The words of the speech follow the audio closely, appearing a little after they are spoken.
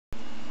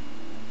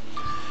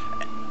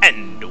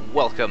And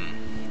welcome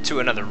to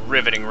another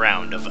riveting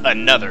round of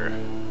another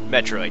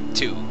Metroid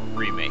 2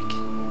 remake.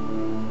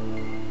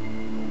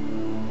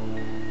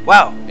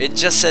 Wow, it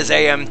just says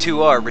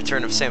AM2R,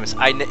 Return of Samus.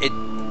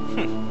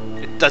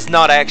 It does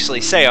not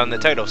actually say on the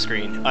title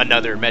screen,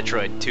 another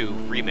Metroid 2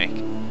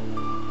 remake.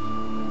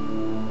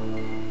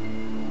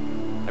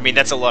 I mean,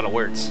 that's a lot of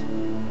words.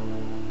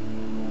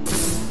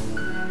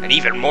 And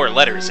even more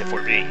letters if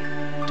we're being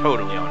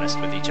totally honest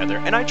with each other.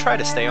 And I try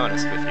to stay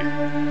honest with you.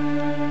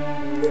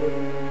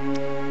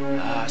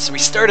 So we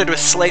started with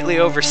slightly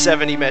over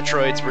 70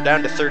 Metroids. We're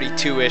down to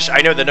 32-ish.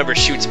 I know the number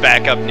shoots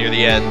back up near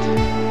the end.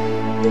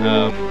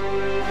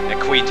 And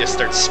Queen just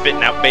starts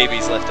spitting out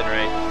babies left and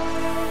right.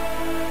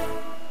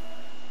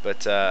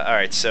 But,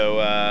 alright,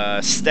 so,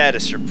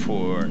 status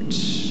report.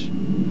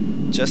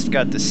 Just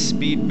got the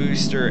speed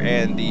booster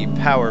and the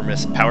power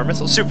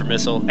missile? Super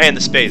missile, and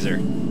the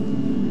spazer.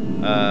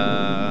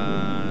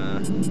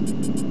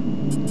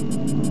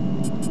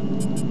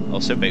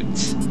 Also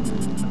boots.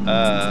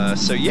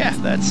 So yeah,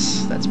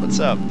 that's what's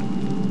up.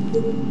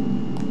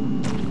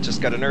 Just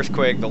got an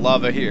earthquake. The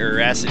lava here,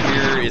 acid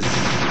here, is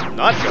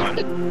not gone.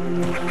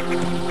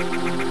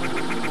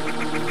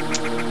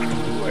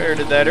 Where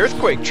did that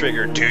earthquake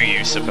trigger, do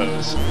you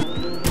suppose?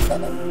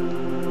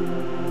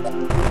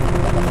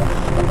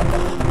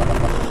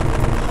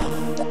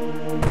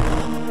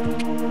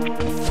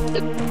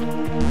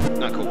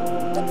 Not cool.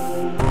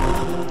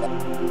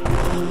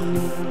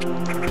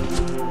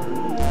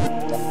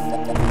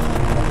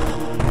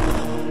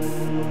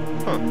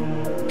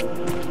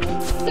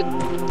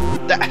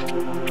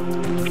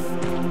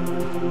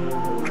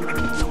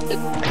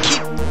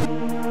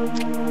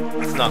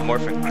 It's not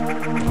morphing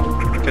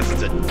because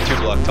it's a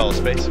 2-block tall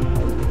space.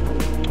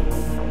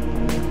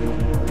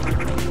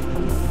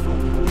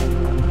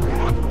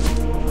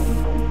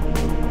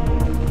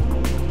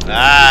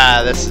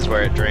 Ah, this is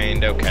where it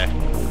drained. Okay.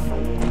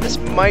 This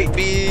might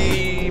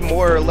be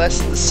more or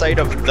less the site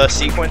of the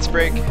sequence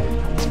break,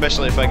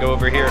 especially if I go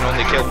over here and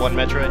only kill one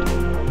Metroid.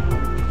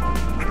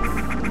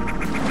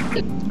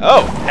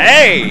 Oh,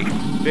 hey!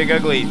 Big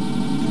ugly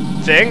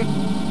thing.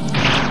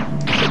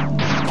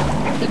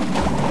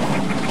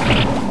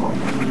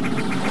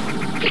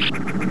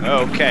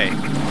 Okay.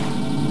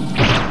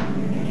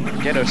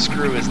 Ghetto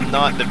Screw is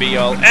not the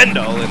be-all,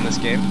 end-all in this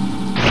game.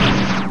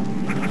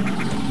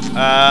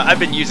 I've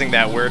been using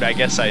that word. I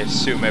guess I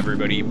assume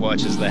everybody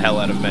watches the hell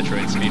out of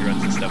Metroid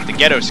speedruns and stuff. The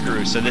Ghetto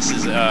Screw. So this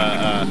is,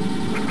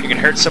 you can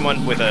hurt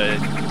someone with a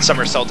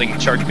somersaulting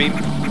charge beam,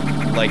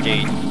 like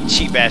a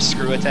cheap-ass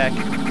screw attack.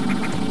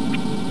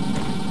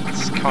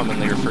 It's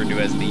commonly referred to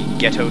as the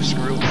Ghetto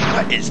Screw.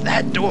 What is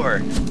that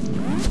door?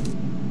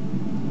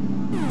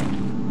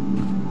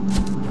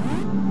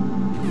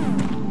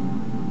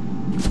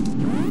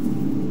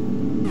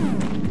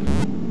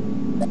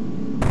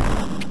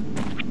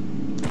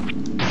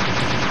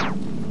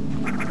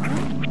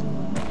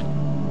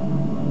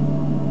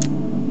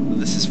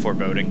 This is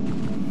foreboding.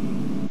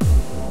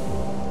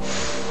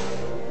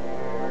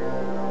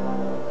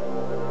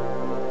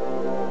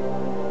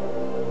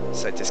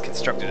 Scientists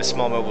constructed a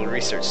small mobile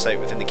research site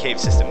within the cave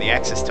system. The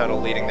access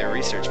tunnel leading to their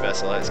research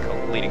vessel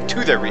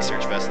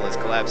has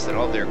collapsed, and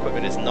all of their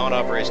equipment is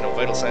non-operational.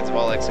 Vital signs of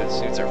all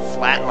exosuits are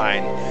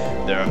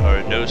flatlined. There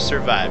are no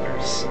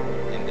survivors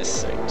in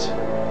this site.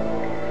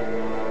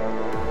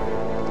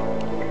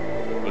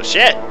 Well,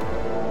 shit!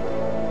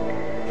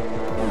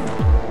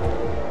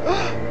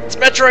 It's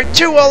Metroid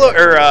 2 all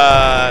over.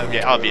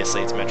 Yeah,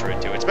 obviously it's Metroid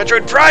 2. It's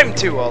Metroid Prime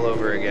 2 all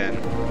over again.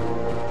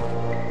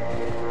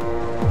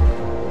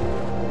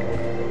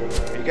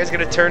 You guys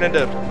gonna turn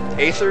into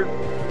Aether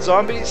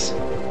zombies?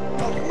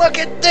 Oh, look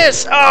at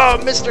this! Oh,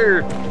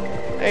 Mr.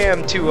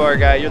 AM2R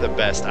guy, you're the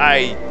best.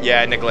 I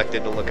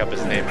neglected to look up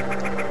his name.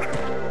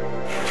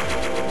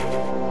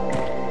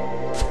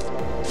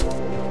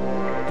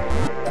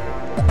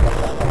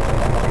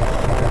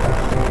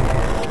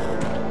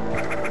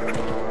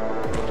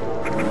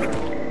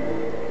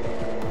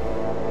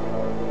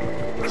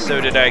 So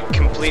did I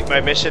complete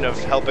my mission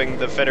of helping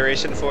the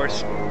Federation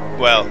force?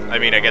 Well, I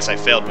mean, I guess I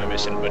failed my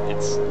mission, but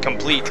it's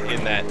complete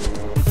in that...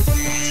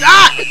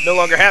 Ah! No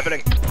longer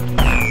happening!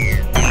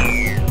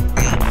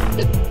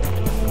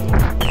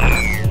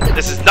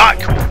 This is not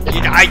cool.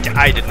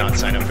 I did not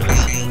sign up for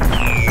this.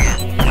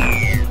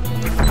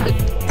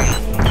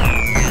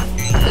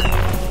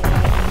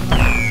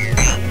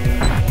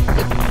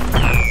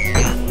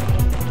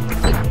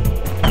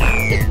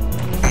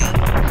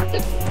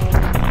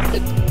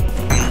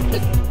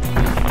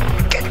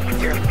 Get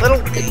your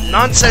little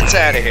nonsense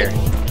out of here.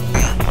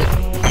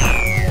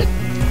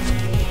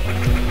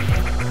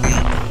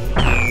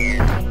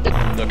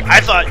 Look, I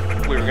thought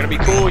we were gonna be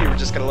cool. You were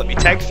just gonna let me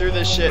tank through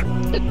this shit.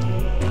 The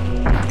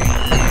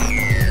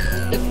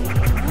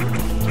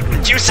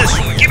juices!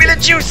 Give me the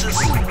juices!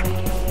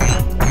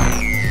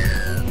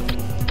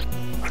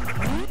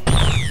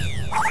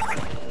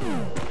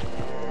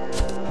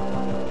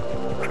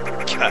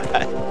 God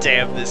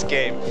damn this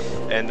game.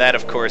 And that,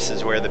 of course,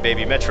 is where the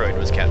baby Metroid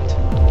was kept.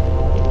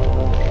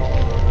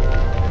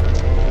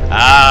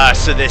 Ah,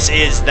 so this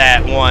is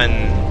that one.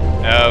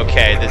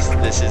 Okay,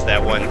 this is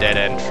that one dead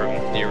end from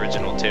the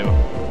original 2.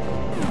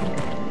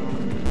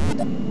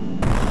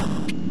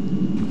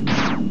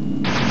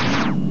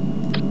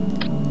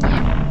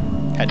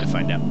 Had to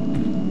find out.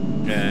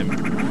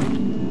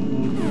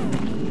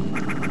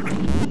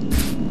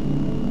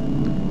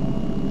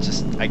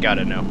 Just, I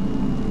gotta know.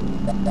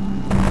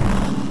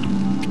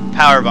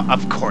 Power bomb.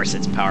 Of course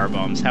it's power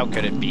bombs. How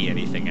could it be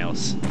anything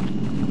else?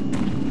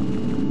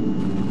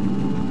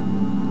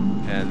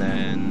 And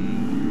then...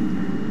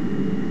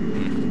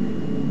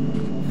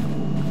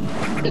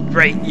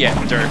 Right, yeah,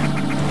 dirt.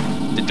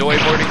 The doy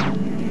boarding.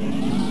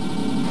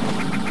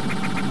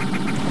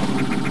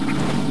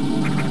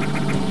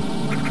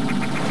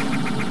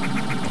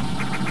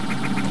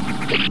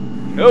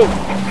 Oh!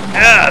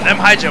 Ah, them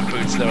high jump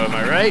boots though, am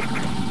I right?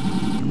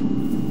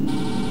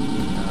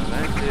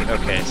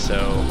 Okay,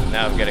 so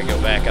now I've got to go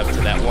back up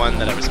to that one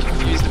that I was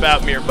confused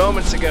about mere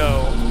moments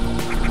ago.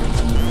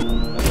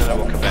 And then I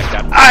will come back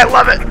down. I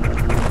love it!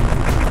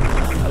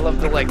 I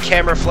love the, like,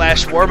 camera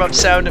flash warm-up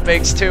sound it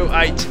makes, too.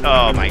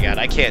 Oh my god,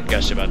 I can't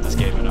gush about this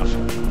game enough.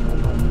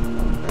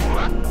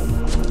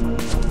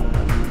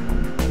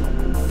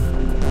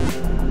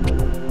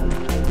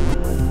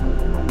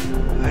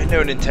 I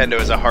know Nintendo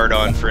is a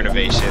hard-on for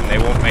innovation. They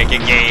won't make a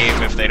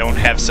game if they don't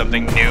have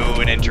something new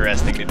and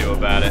interesting to do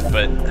about it,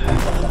 but...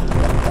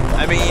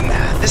 I mean,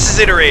 this is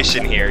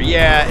iteration here.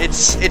 Yeah,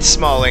 it's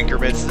small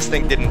increments. This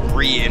thing didn't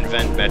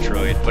reinvent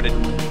Metroid, but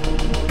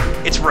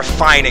it's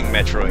refining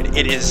Metroid.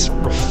 It is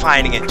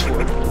refining it to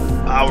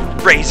a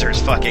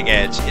razor's fucking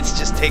edge. It's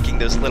just taking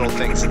those little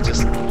things and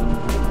just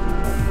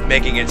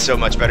making it so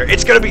much better.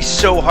 It's gonna be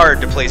so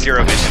hard to play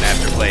Zero Mission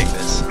after playing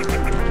this.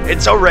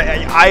 It's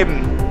already...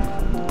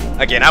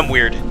 Again, I'm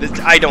weird.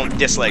 I don't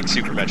dislike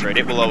Super Metroid.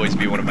 It will always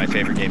be one of my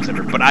favorite games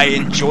ever. But I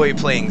enjoy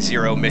playing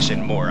Zero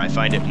Mission more. I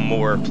find it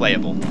more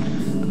playable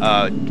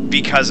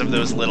because of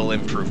those little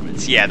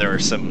improvements. Yeah, there are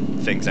some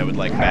things I would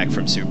like back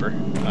from Super.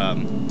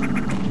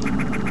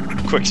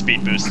 Quick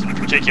speed boost in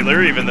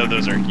particular, even though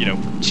those are, you know,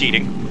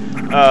 cheating.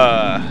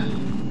 I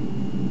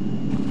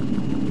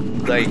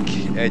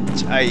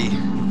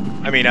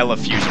mean, I love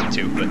Fusion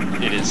too, but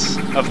it is,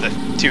 of the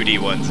 2D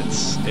ones,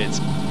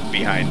 it's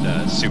behind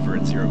Super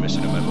and Zero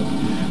Mission in my book.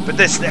 But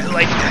this,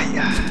 like,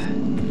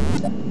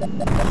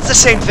 it's the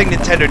same thing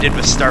Nintendo did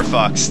with Star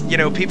Fox. You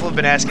know, people have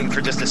been asking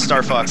for just a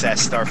Star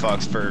Fox-ass Star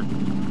Fox for,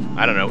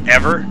 I don't know,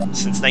 ever,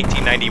 since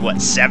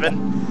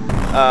 1997.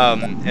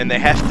 And they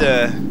have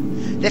to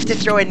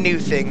throw in new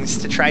things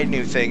to try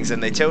new things,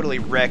 and they totally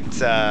wrecked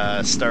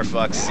Star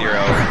Fox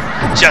Zero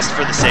just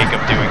for the sake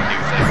of doing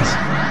new things.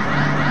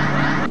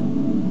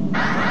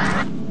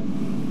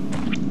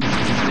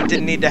 It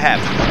didn't need to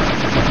happen.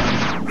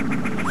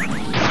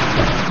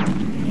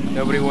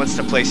 Nobody wants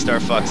to play Star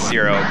Fox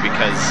Zero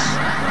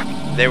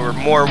because they were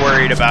more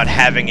worried about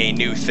having a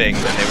new thing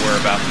than they were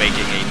about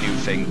making a new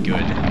thing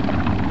good.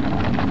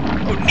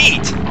 Oh,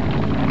 neat!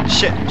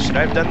 Shit, should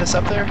I have done this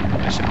up there?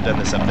 I should have done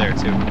this up there,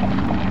 too.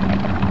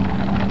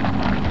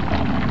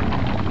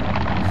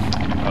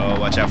 Oh,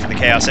 watch out for the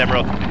Chaos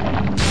Emerald.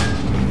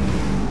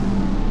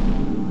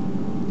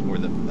 Or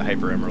the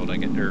Hyper Emerald, I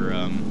get. Or,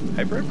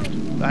 Hyper Emerald?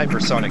 The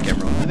Hypersonic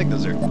Emerald. I think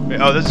those are...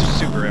 Oh, those are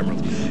Super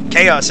Emeralds.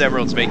 Chaos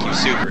Emeralds make you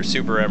Super.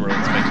 Super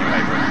Emeralds make you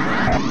Hyper.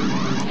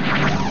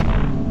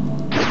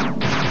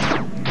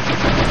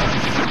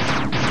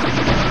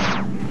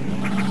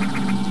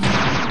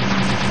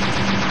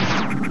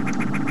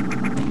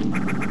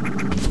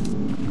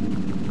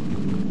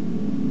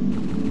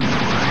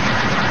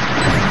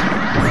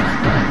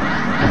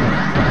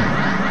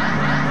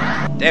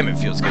 Damn, it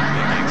feels good to be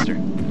a gangster.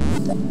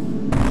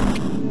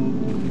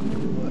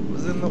 What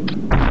was in the...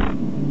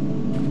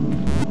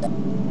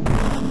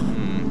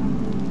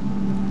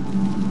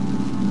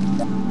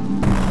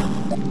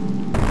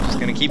 Just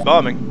gonna keep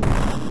bombing.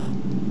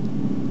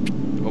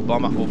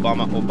 Obama,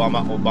 Obama,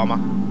 Obama, Obama.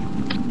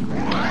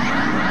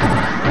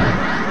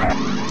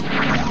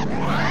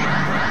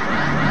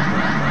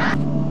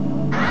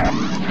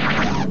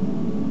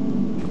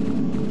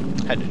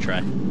 Had to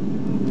try.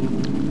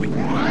 Wait.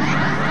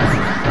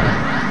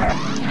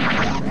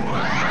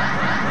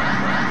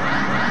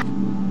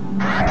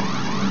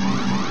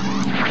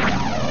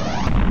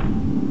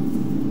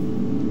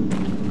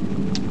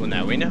 Well,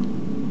 now we know.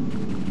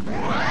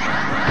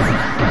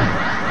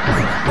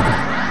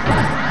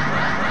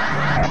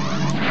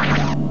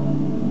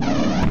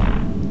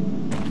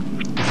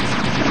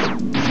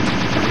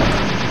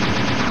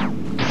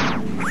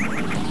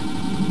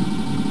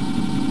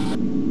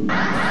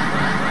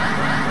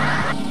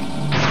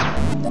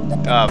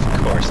 Of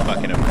course,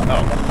 fucking him.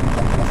 Oh,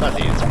 that's not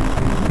the answer.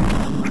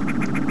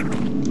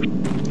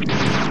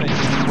 Should I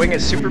just wing a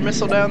super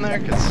missile down there?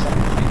 Because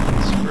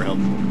it's super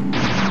helpful.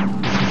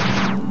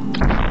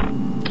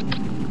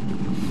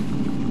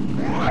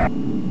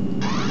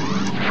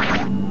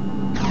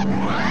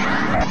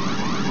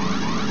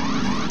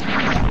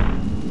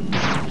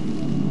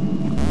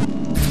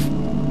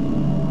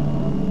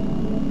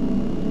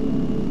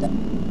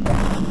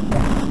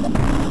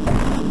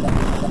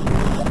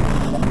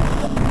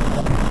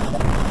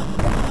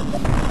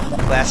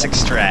 Classic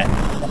strat.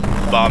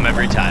 Bomb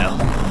every tile.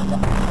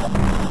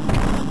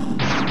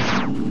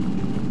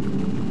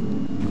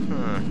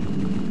 Huh.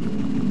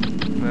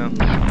 Well.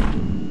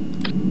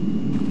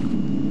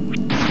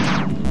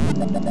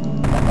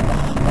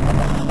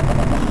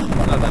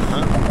 Nothing,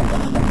 huh?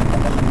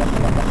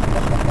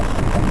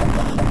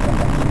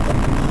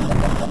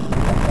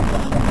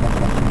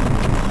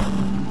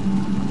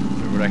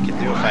 Wonder what I could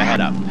do if I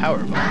had a power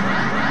bomb.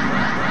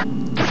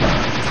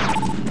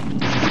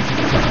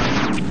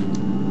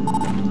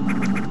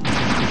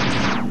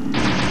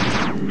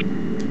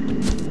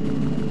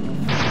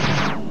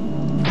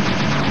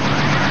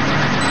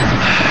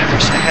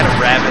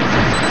 Rabbit, a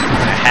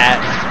hat,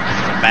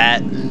 a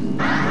bat. I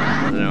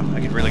don't know, I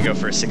could really go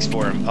for a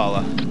 6'4"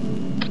 Impala.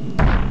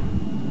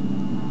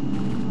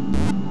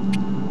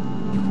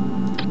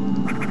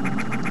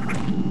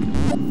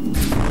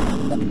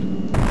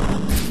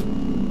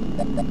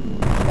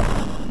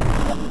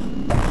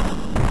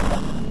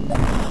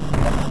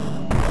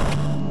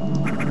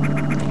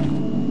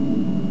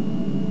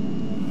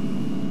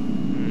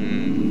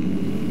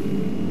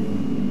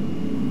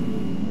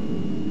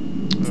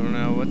 I don't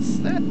know, what's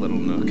that little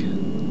nook?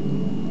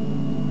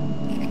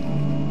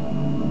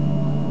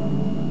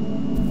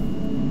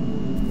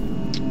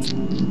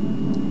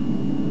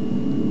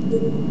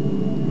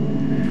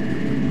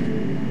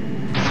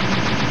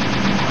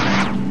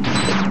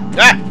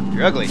 Ah!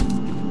 You're ugly.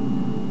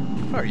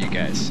 What are you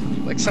guys?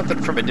 Like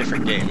something from a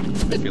different game,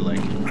 I feel like.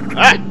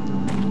 Ah!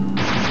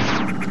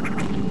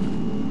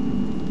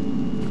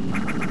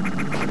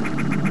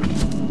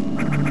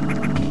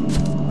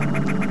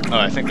 Oh,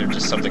 I think they're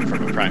just something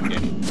from a Prime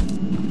game.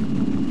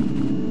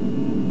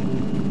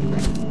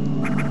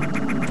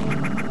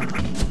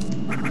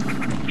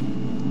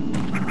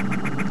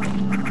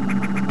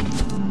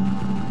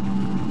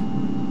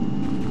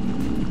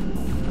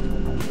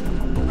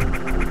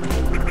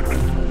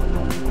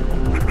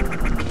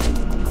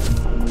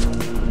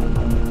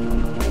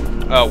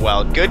 Oh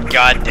well, good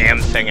goddamn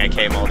thing I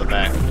came all the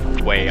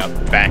way up,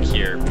 back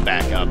here,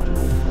 back up.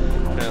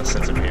 Well,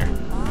 since I'm here.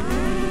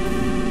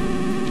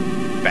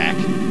 Back.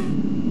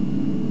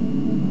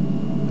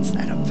 What's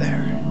that up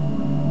there?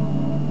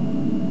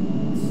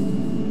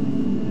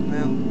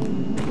 Well,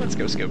 let's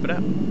go scope it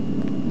out.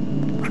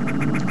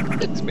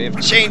 This may have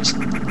changed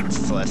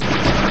since the last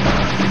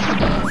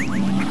time.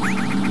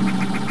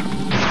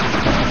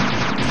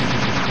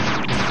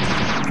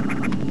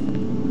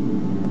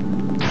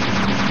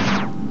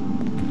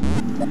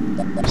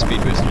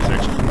 Speed boosters,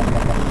 aren't you?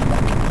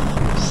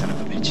 Son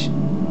of a bitch.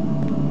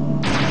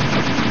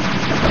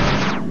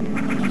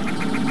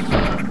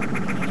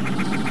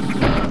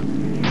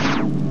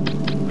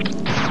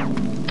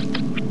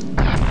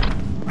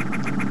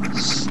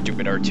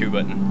 Stupid R2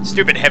 button.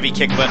 Stupid heavy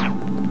kick button.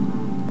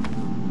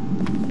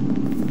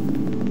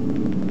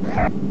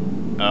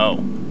 Oh.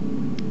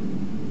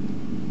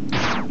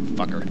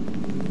 Fucker.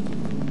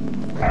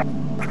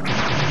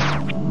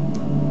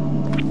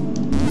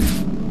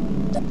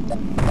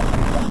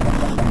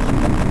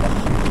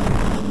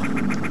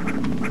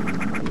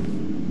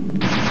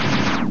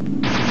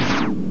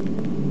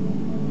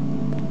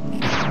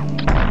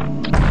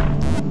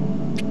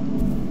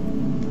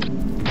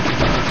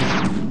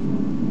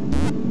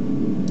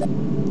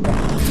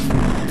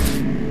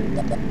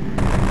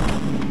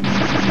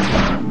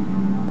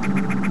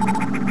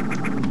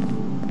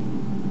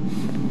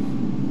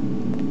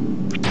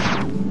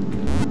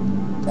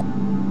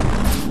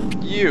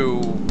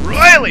 You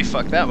royally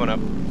fucked that one up.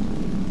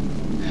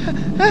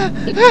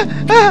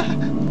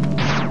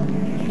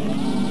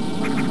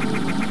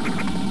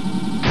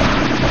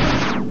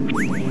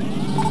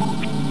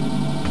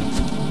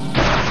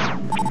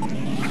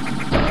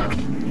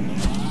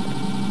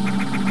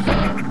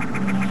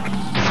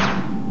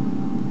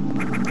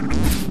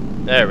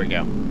 There we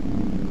go.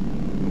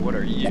 What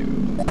are you?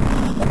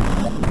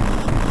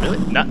 Really?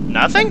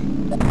 Nothing?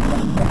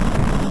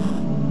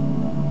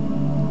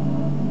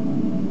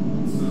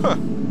 Huh.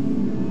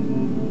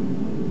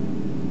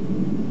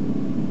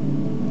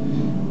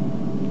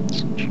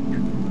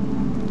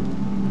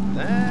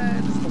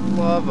 That's the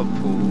lava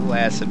pool,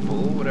 acid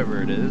pool,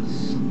 whatever it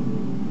is.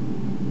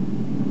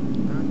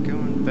 Not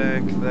going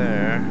back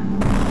there.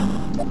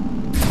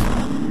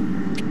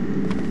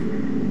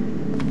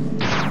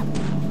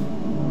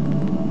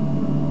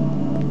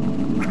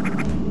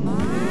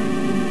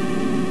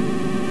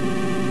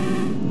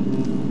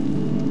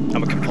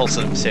 I'm a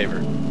compulsive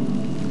saver.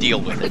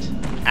 Deal with it.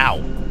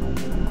 Ow.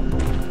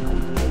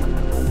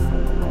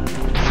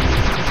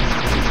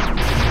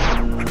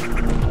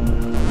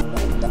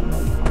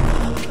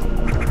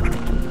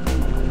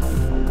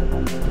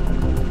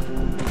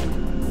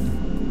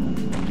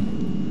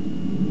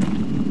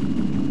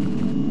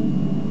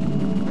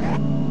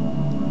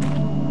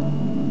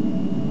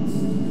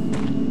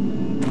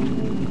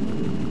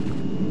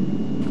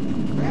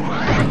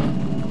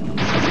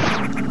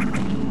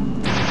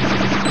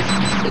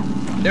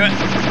 Do it!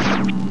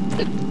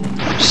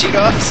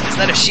 Sheegoths? Is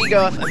that a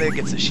Sheegoth? I think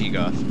it's a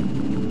Sheegoth.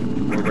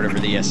 Or whatever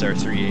the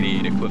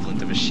SR-388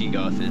 equivalent of a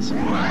Sheegoth is.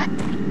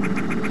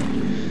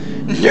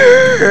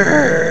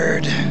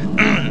 Nerd!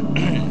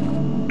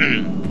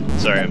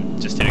 Sorry, I'm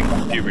just hitting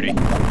puberty.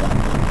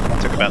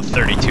 Took about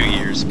 32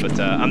 years, but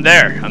I'm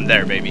there. I'm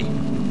there, baby.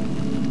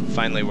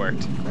 Finally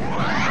worked.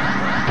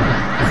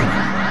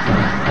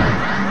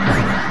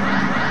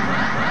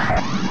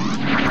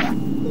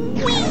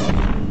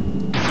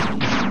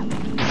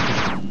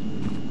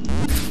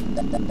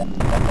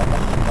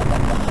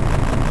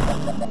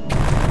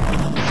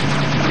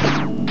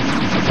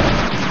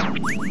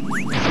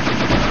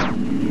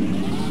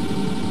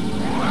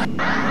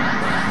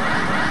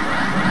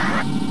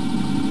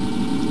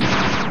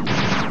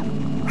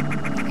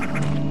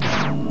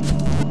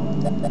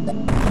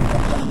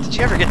 Did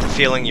you ever get the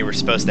feeling you were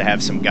supposed to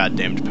have some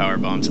goddamned power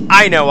bombs?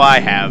 I know I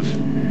have.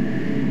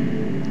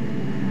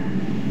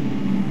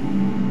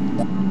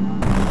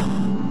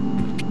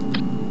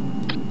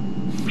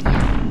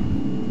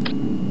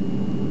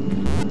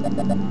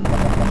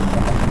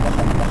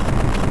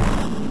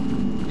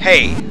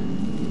 Hey!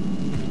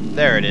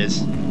 There it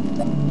is.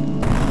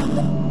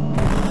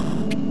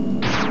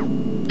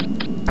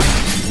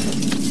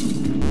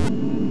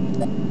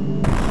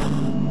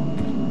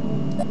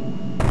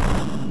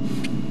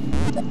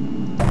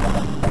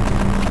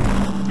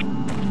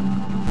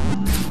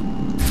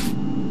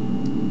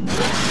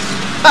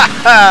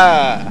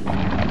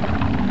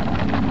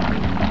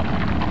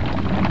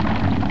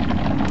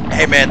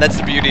 Hey man, that's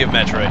the beauty of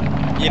Metroid.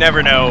 You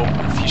never know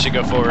if you should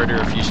go forward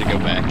or if you should go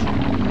back.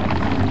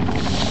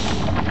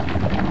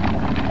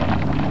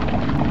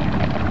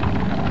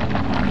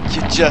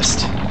 You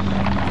just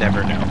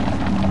never know.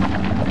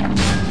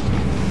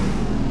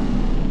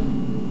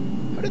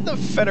 How did the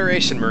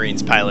Federation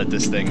Marines pilot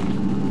this thing?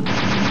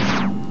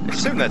 I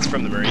assume that's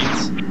from the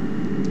Marines.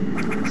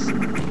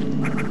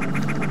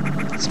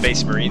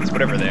 Space Marines,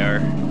 whatever they are.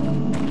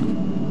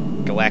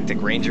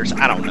 Galactic Rangers,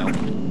 I don't know.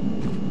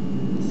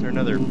 Is there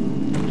another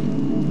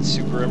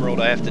Super Emerald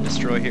I have to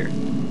destroy here?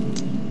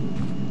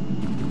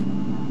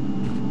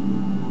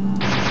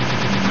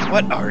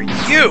 What are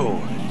you?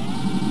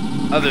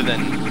 Other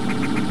than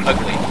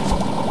ugly.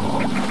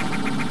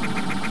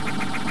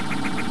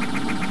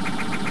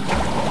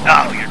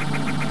 Oh,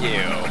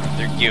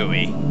 they're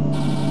gooey.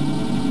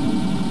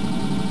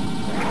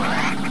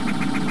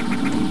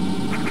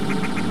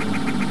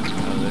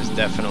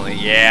 Definitely.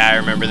 Yeah, I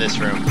remember this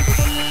room.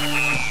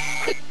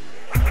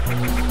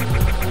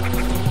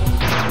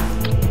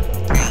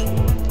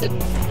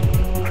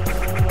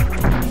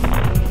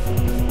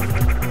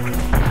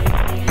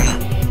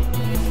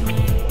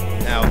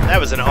 Now, that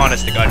was an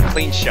honest-to-God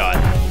clean shot.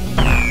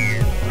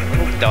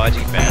 Little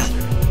dodgy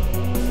bastard.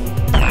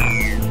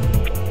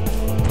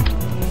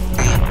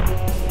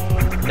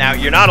 Now,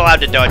 you're not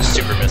allowed to dodge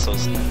super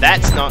missiles.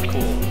 That's not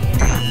cool.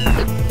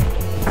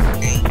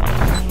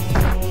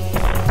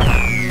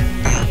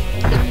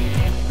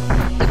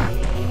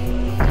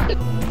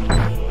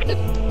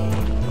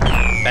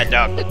 Bad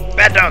dog.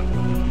 Bad dog!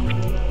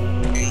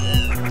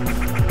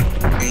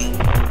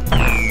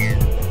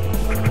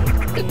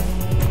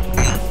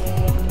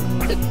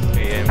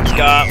 He's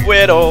got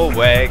whittle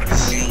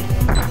legs.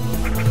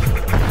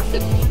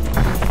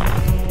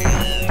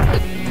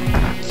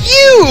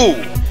 You!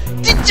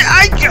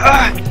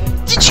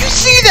 Did you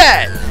see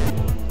that?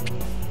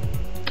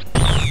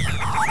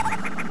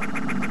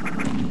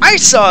 I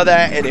saw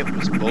that and it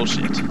was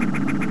bullshit.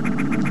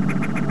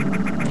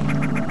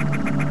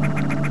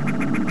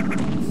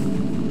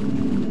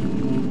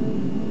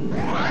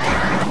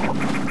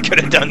 Could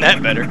have done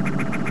that better.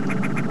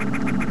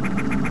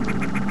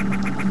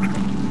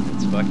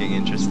 It's fucking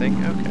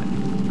interesting. Okay.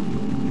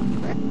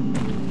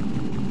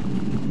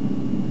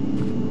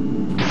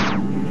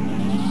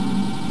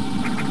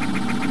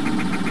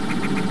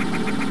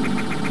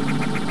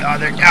 Oh,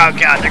 they're. Oh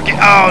god, they're.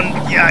 Oh,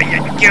 yeah,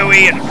 you're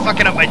gooey and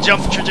fucking up my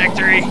jump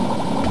trajectory.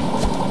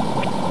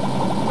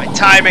 My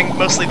timing,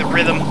 mostly the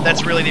rhythm.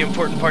 That's really the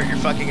important part you're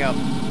fucking up.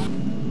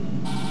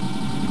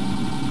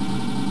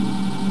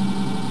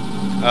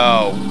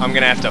 Oh, I'm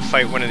gonna have to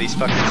fight one of these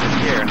fuckers in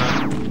here,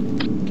 huh?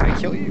 Can I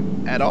kill you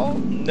at all?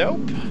 Nope.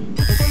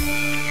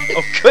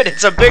 Oh good,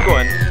 it's a big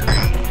one!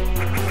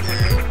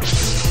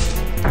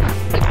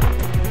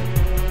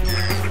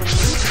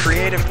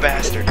 Creative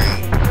bastard.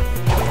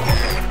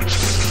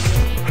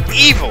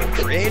 Evil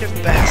creative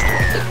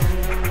bastard.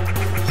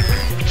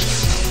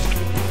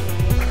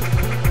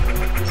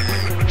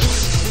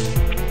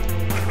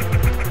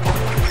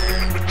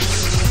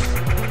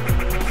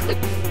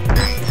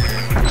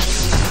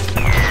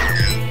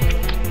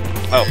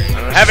 Oh,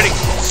 I don't have any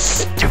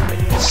stupid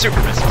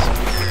super missiles.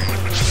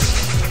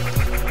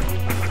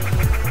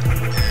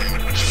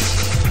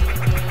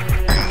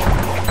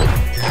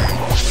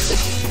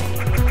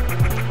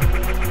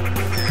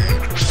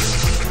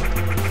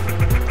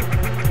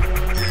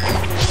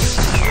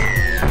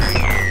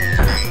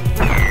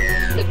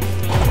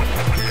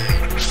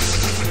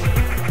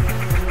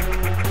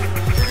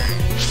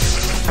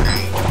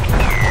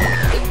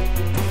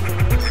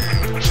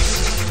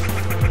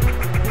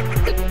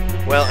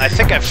 Well, I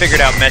think I figured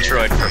out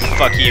Metroid for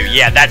fuck you.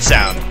 Yeah, that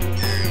sound.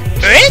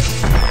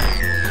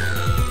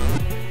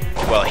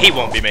 Well, he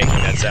won't be making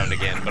that sound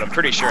again, but I'm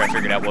pretty sure I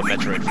figured out what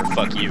Metroid for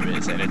fuck you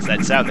is, and it's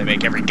that sound they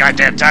make every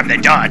goddamn time they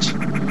dodge.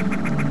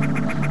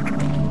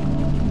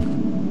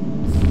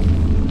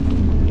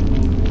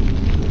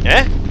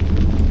 Eh?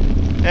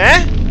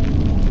 Eh?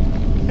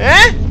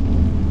 Eh?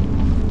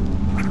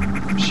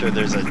 I'm sure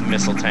there's a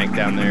missile tank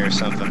down there or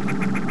something.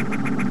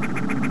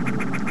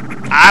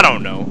 I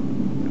don't know.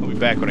 I'll be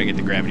back when I get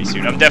the gravity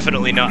suit. I'm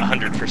definitely not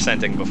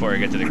 100%ing before I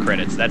get to the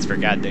credits. That's for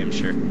goddamn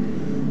sure.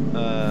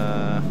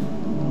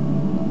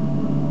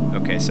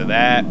 Okay, so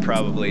that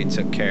probably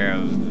took care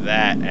of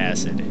that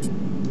acid.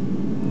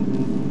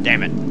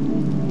 Damn it.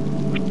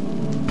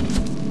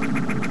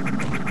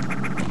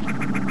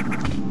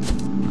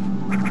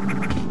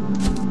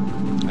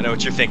 I know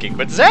what you're thinking,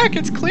 but Zach,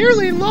 it's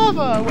clearly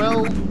lava!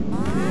 Well,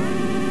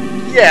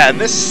 yeah, in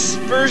this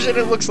version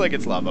it looks like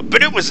it's lava,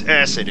 but it was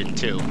acid in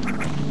 2.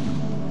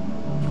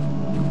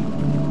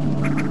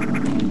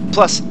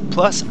 Plus,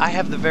 I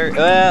have the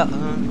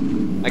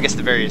I guess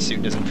the various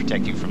suit doesn't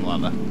protect you from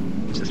lava,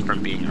 just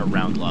from being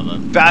around lava.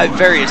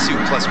 Various suit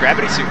plus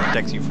gravity suit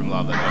protects you from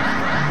lava,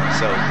 though.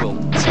 So we'll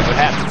see what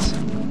happens.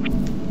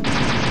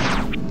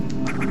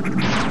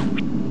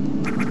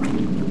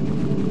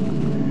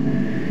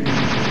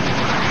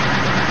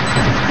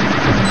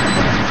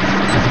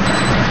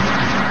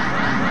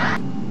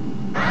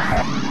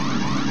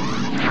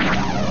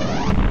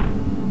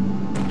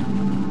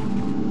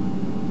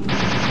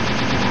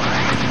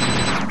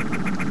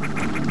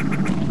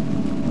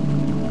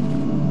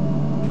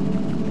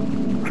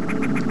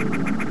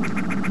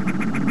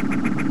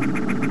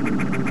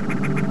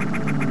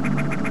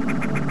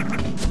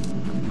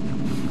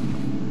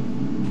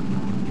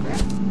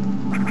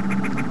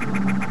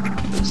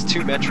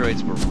 Two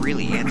Metroids were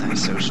really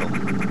antisocial,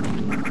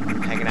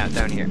 hanging out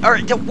down here.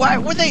 Alright, why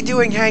were they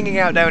doing hanging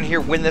out down here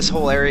when this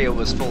whole area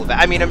was full of...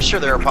 I mean, I'm sure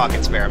there are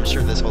pockets there. I'm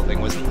sure this whole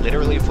thing wasn't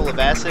literally full of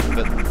acid,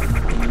 but,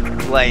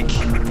 like,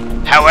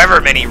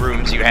 however many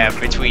rooms you have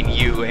between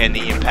you and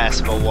the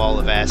impassable wall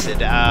of acid,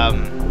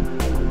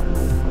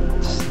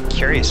 just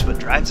curious what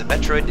drives a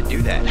Metroid to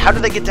do that. How do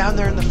they get down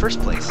there in the first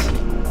place?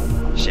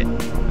 Shit.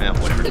 Well,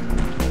 whatever. It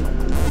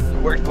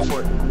worked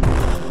before.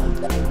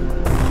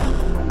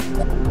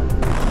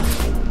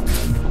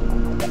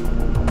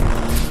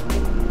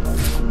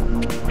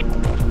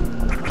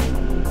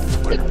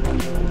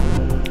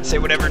 Say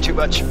whatever too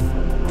much,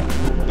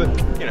 but,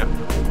 you know,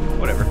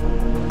 whatever.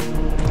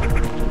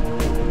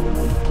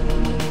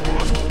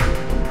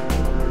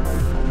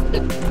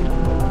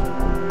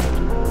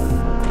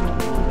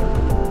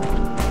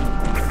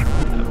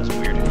 That was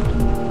weird.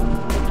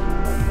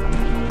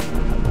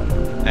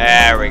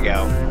 There we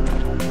go.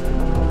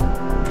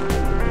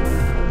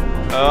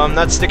 Oh, I'm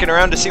not sticking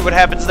around to see what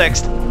happens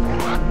next.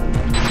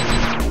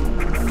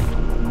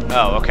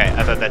 Oh, okay,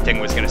 I thought that thing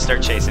was gonna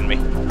start chasing me.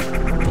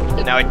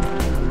 Now I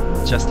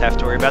just have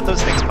to worry about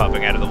those things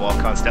popping out of the wall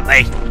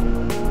constantly.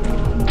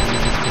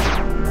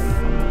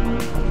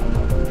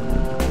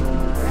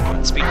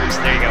 Speed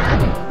boost, there you go.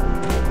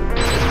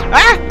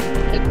 Ah!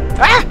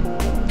 Ah!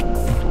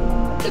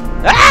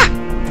 Ah!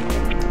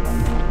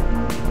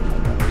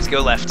 Just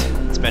go left.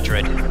 It's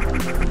Metroid.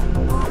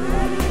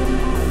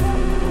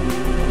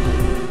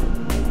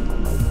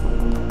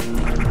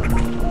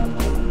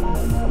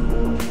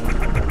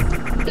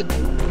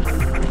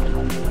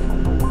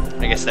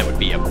 I guess that would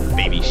be a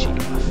baby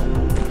Sheik-off.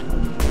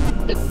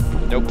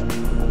 Nope.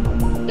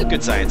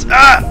 Good science.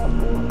 Ah!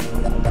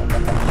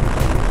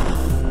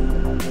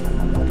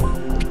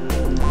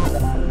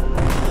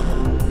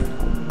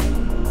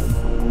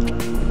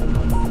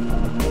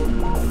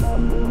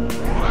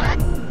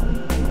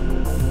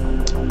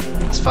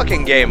 This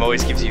fucking game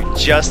always gives you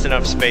just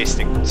enough space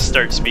to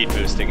start speed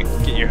boosting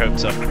and get your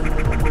hopes up. So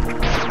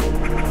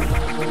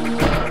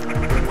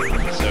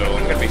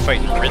I'm gonna be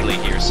fighting Ridley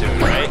here soon,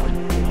 right?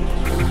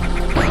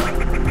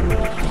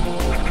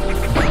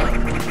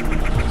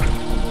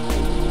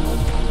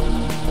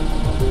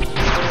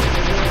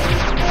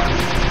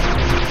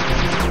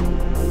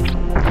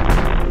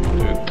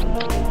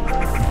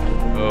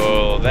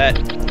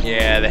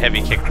 Yeah, the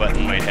heavy kick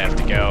button might have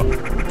to go.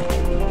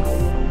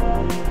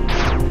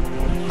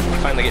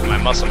 Finally getting my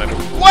muscle memory.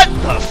 What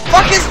the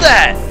fuck is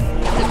that?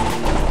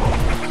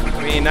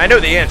 I mean, I know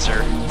the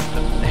answer. It's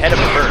the head of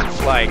a bird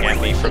flying at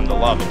me from the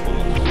lava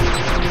pool.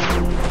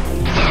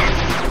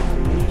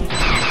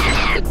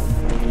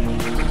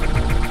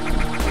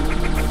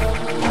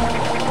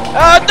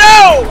 Oh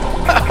no!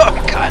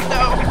 Oh god,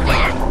 no!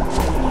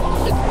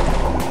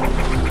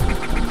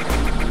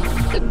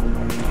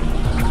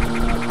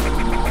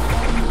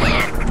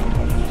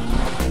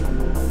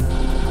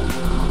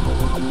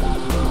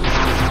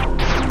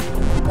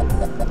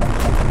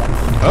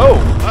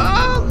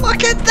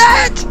 Look at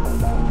that!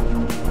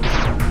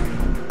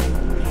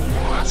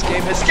 This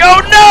game is...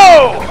 Oh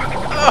no!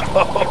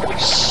 Oh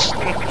shit!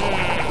 It'll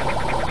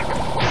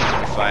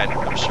be fine.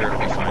 I'm sure it'll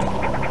be fine.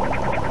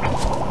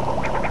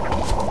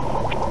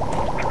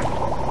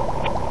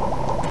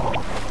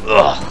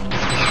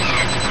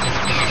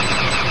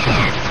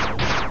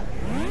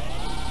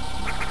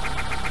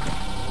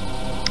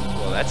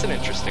 That's an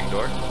interesting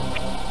door.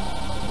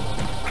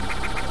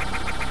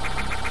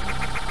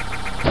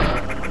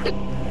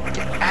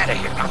 Get out of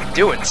here. I'm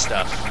doing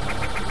stuff.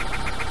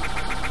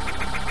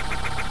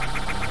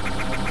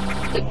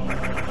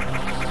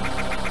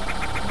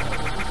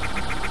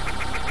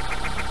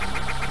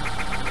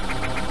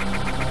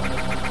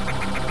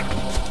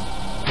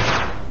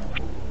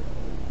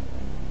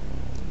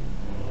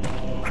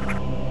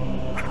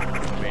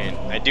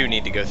 I do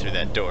need to go through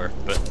that door,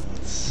 but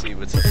let's see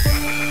what's...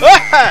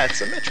 Ah!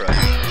 It's a Metroid!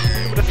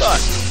 I would have thought.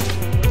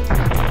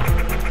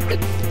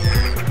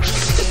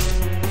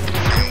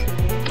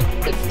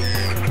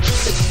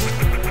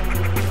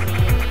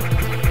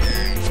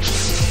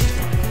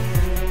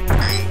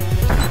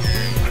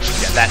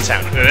 Yeah, that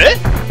sound.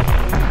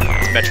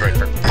 It's Metroid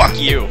for fuck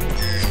you!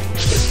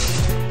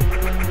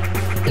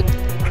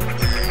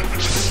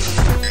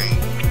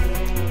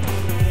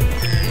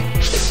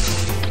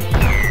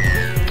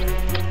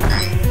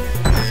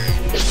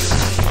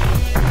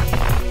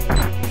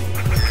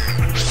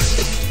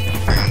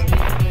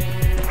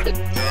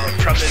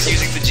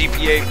 Using the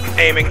GPA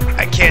aiming.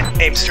 I can't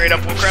aim straight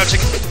up while crouching.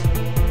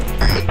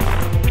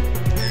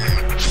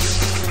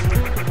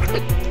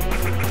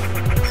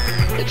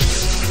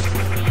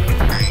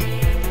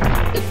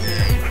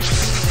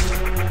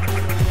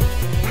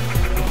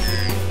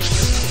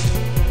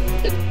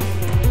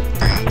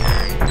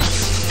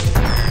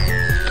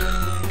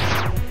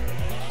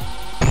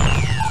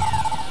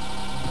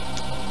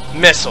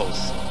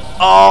 Missiles.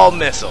 All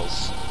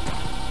missiles.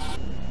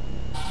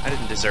 I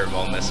didn't deserve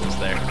all missiles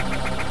there.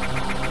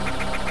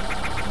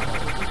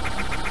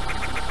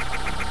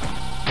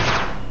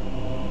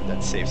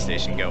 That save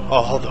station go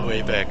all the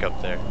way back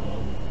up there.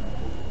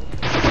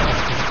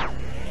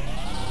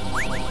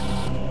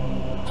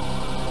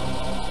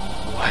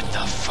 What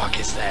the fuck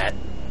is that?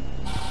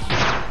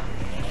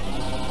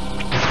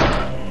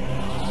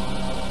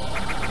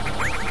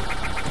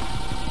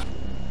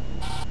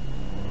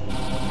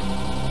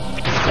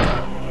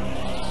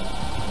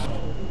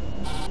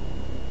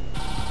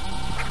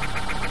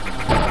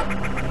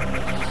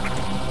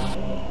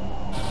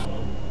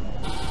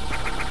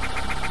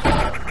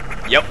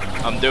 Yep,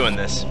 I'm doing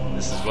this.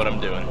 This is what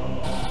I'm doing.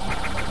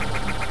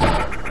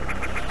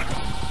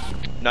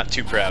 Not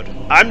too proud.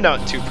 I'm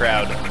not too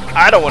proud.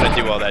 I don't want to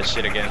do all that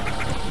shit again.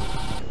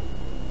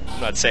 I'm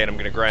not saying I'm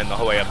gonna grind the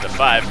whole way up to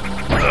 5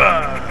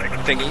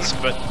 thingies,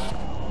 but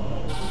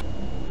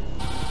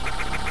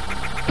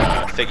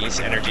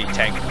thingies, energy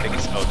tank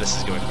thingies. Oh, this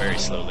is going very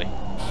slowly.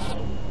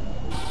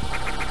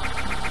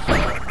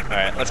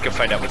 Alright, let's go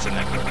find out what's in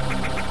that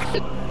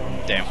door.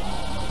 Damn.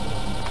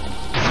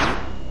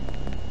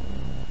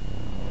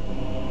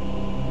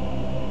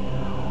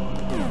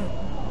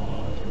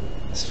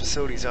 This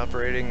facility is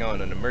operating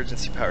on an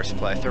emergency power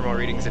supply. Thermal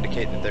readings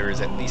indicate that there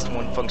is at least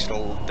one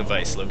functional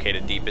device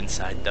located deep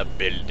inside the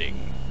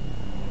building.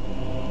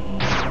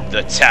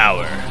 The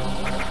tower.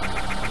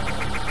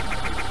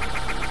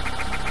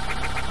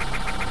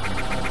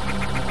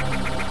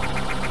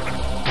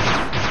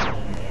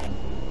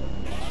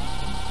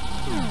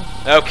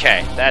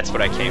 Okay, that's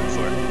what I came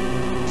for.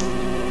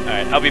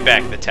 Alright, I'll be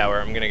back at the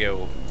tower. I'm gonna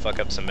go fuck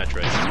up some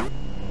Metroids.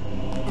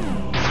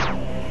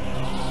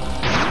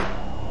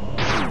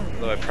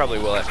 Although I probably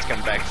will have to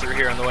come back through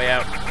here on the way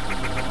out.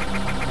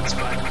 It's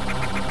fine.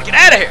 Get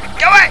out of here!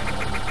 Go away!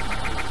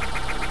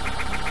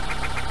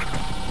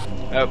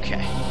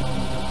 Okay.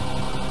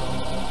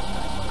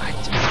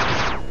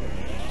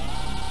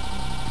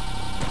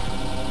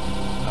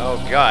 Oh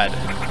god.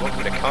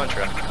 Welcome to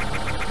Contra.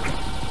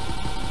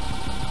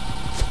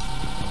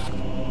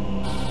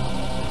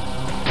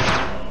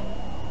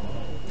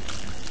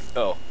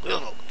 Oh.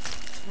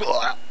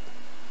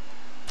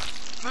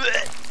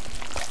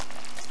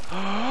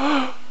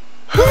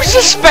 Who's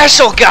the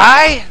special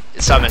guy?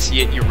 Samus,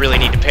 you really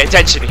need to pay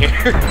attention here.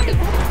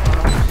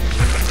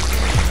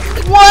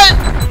 What?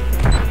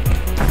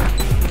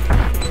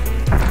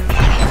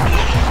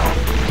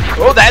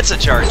 Oh, that's a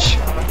charge.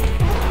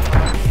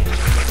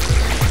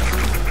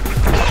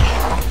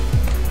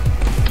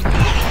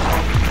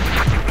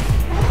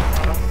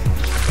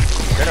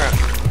 Turn around.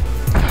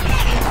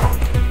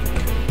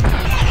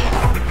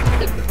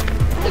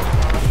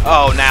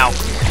 Oh, now.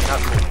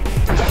 Not cool.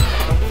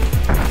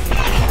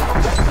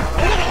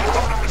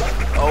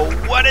 Oh,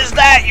 what is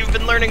that you've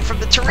been learning from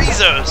the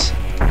Chorizos?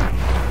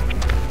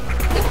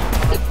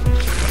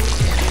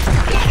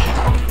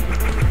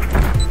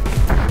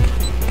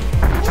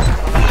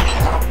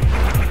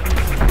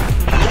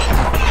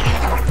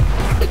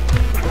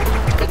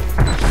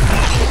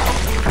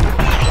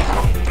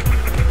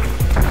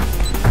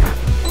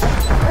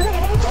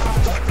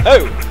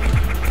 Oh!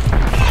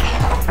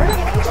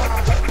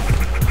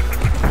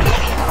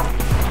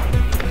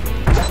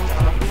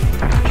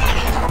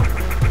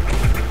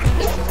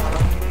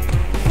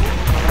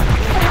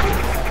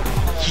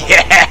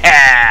 Yeah,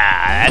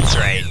 that's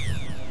right.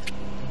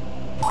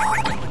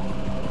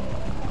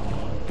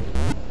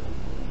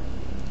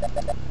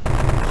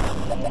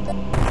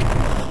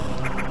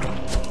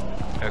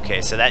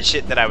 Okay, so that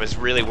shit that I was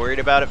really worried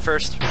about at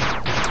first,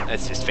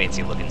 That's just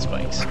fancy looking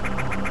spikes.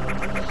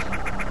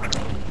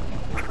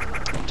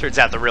 Turns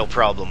out the real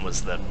problem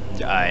was the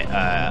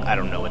I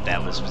don't know what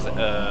that was. Was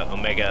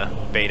Omega,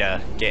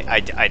 Beta?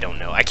 I don't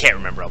know. I can't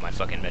remember all my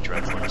fucking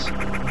Metroid forms.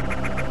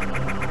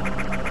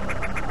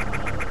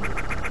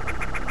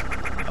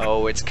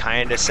 Oh, it's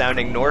kind of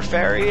sounding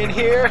Norfairy in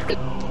here.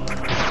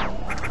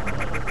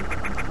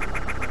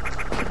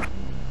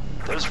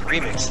 Those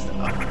remixes.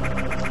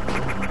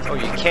 Oh,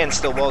 you can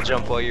still wall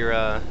jump while you're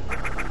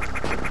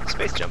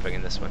space jumping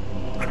in this one.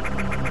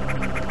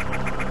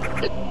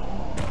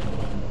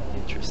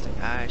 Interesting.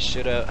 I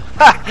should have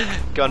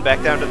gone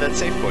back down to that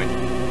save point.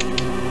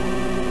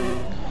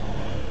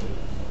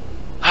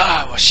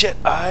 Well, shit.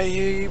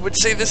 I would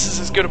say this is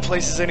as good a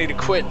place as any to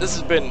quit. This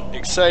has been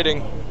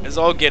exciting as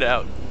all get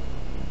out.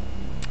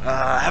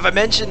 Have I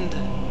mentioned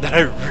that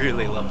I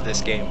really love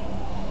this game?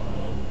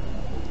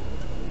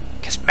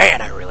 Because,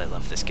 man, I really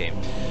love this game.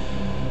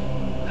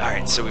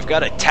 Alright, so we've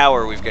got a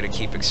tower we've got to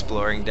keep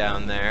exploring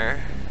down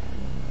there.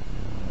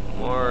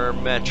 More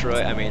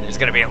Metroid. I mean, there's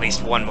going to be at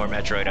least one more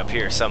Metroid up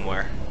here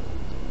somewhere.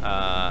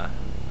 I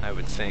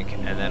would think.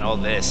 And then all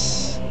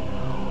this.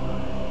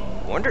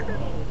 Wonder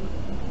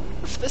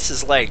if this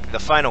is like the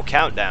final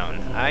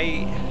countdown.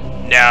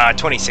 Nah,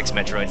 26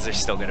 Metroids. There's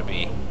still going to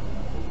be...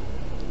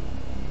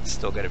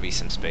 Still got to be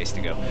some space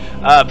to go.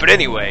 But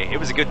anyway, it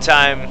was a good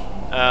time.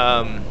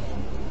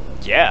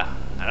 Yeah,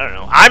 I don't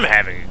know. I'm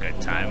having a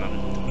good time.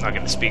 I'm not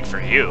going to speak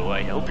for you.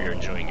 I hope you're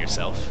enjoying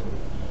yourself.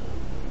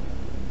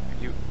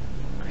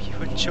 Are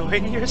you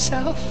enjoying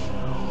yourself?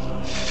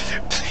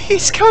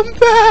 Please come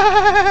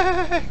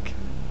back!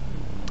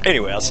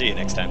 Anyway, I'll see you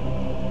next time.